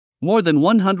More than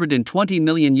 120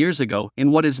 million years ago, in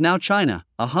what is now China,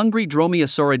 a hungry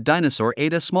dromaeosaurid dinosaur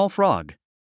ate a small frog.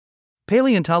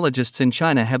 Paleontologists in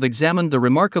China have examined the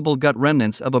remarkable gut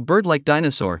remnants of a bird-like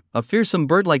dinosaur. A fearsome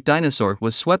bird-like dinosaur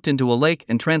was swept into a lake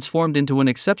and transformed into an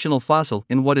exceptional fossil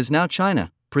in what is now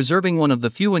China, preserving one of the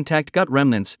few intact gut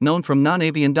remnants known from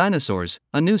non-avian dinosaurs,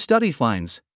 a new study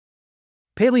finds.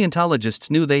 Paleontologists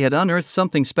knew they had unearthed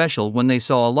something special when they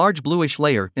saw a large bluish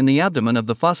layer in the abdomen of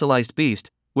the fossilized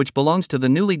beast, which belongs to the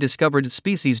newly discovered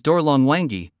species Daurlong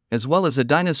wangi, as well as a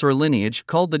dinosaur lineage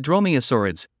called the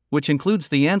dromaeosaurids, which includes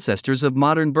the ancestors of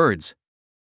modern birds.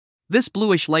 This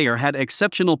bluish layer had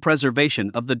exceptional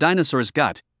preservation of the dinosaur's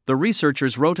gut, the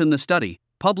researchers wrote in the study,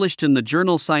 published in the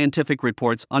journal Scientific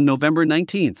Reports on November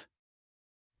 19.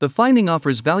 The finding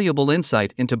offers valuable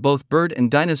insight into both bird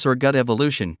and dinosaur gut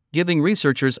evolution, giving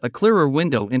researchers a clearer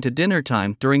window into dinner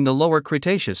time during the Lower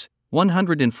Cretaceous,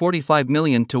 145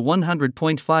 million to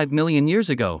 100.5 million years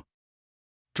ago.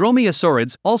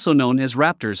 Dromaeosaurids, also known as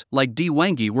raptors, like D.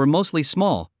 wangi, were mostly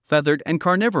small, feathered, and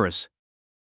carnivorous.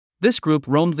 This group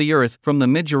roamed the Earth from the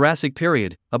mid-Jurassic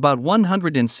period, about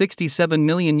 167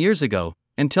 million years ago,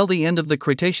 until the end of the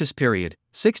Cretaceous period,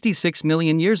 66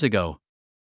 million years ago.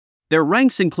 Their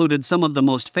ranks included some of the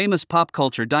most famous pop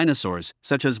culture dinosaurs,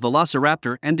 such as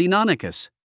Velociraptor and Deinonychus.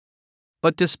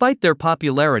 But despite their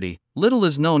popularity, little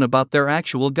is known about their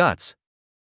actual guts.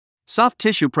 Soft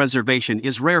tissue preservation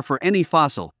is rare for any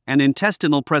fossil, and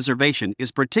intestinal preservation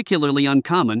is particularly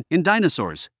uncommon in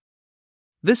dinosaurs.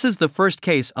 This is the first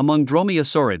case among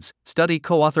dromaeosaurids, study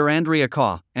co-author Andrea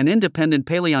Kaw, an independent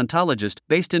paleontologist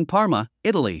based in Parma,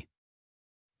 Italy.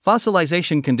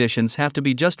 Fossilization conditions have to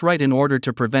be just right in order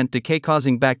to prevent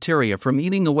decay-causing bacteria from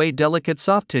eating away delicate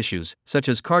soft tissues, such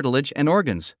as cartilage and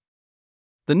organs.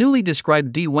 The newly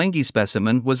described D. wangi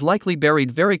specimen was likely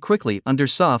buried very quickly under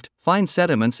soft, fine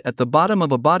sediments at the bottom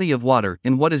of a body of water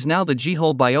in what is now the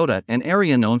Jehol biota, an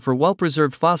area known for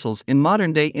well-preserved fossils in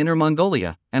modern-day Inner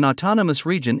Mongolia, an autonomous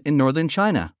region in northern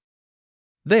China.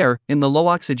 There, in the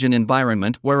low-oxygen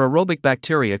environment where aerobic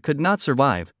bacteria could not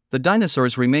survive, the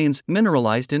dinosaur's remains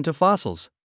mineralized into fossils.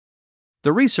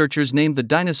 The researchers named the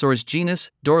dinosaur's genus,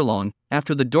 Daurlong,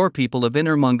 after the Daur people of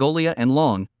Inner Mongolia and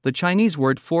Long, the Chinese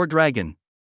word for dragon.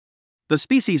 The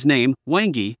species name,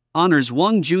 wangi, honors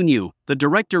Wang Junyu, the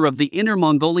director of the Inner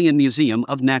Mongolian Museum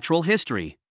of Natural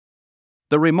History.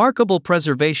 The remarkable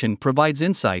preservation provides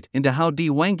insight into how D.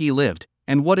 wangi lived,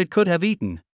 and what it could have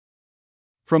eaten.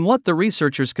 From what the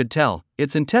researchers could tell,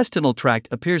 its intestinal tract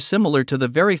appears similar to the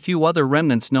very few other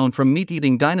remnants known from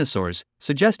meat-eating dinosaurs,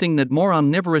 suggesting that more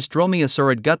omnivorous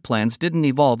dromaeosaurid gut plans didn't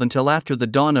evolve until after the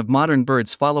dawn of modern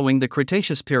birds following the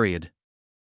Cretaceous period.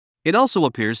 It also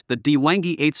appears that D.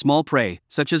 wangi ate small prey,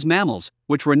 such as mammals,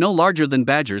 which were no larger than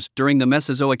badgers during the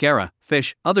Mesozoic era,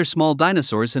 fish, other small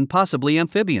dinosaurs, and possibly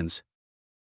amphibians.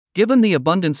 Given the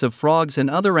abundance of frogs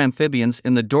and other amphibians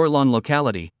in the Daurlong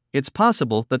locality, it's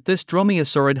possible that this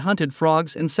dromaeosaurid hunted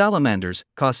frogs and salamanders,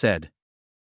 Kaw said.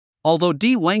 Although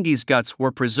D. wangi's guts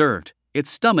were preserved,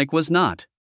 its stomach was not.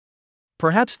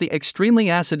 Perhaps the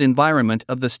extremely acid environment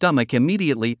of the stomach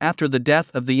immediately after the death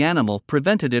of the animal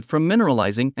prevented it from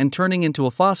mineralizing and turning into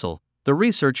a fossil, the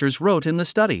researchers wrote in the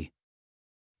study.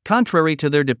 Contrary to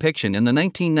their depiction in the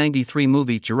 1993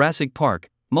 movie Jurassic Park,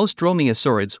 most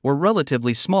dromaeosaurids were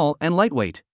relatively small and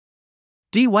lightweight.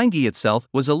 D. wangi itself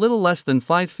was a little less than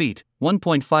 5 feet,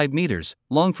 1.5 meters,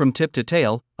 long from tip to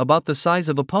tail, about the size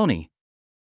of a pony.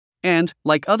 And,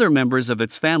 like other members of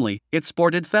its family, it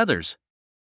sported feathers.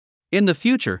 In the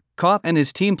future, Kaw and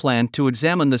his team plan to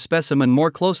examine the specimen more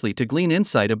closely to glean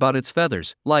insight about its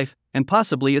feathers, life, and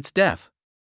possibly its death.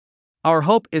 Our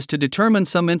hope is to determine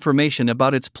some information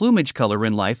about its plumage color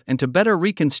in life and to better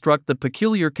reconstruct the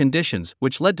peculiar conditions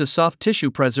which led to soft tissue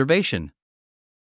preservation.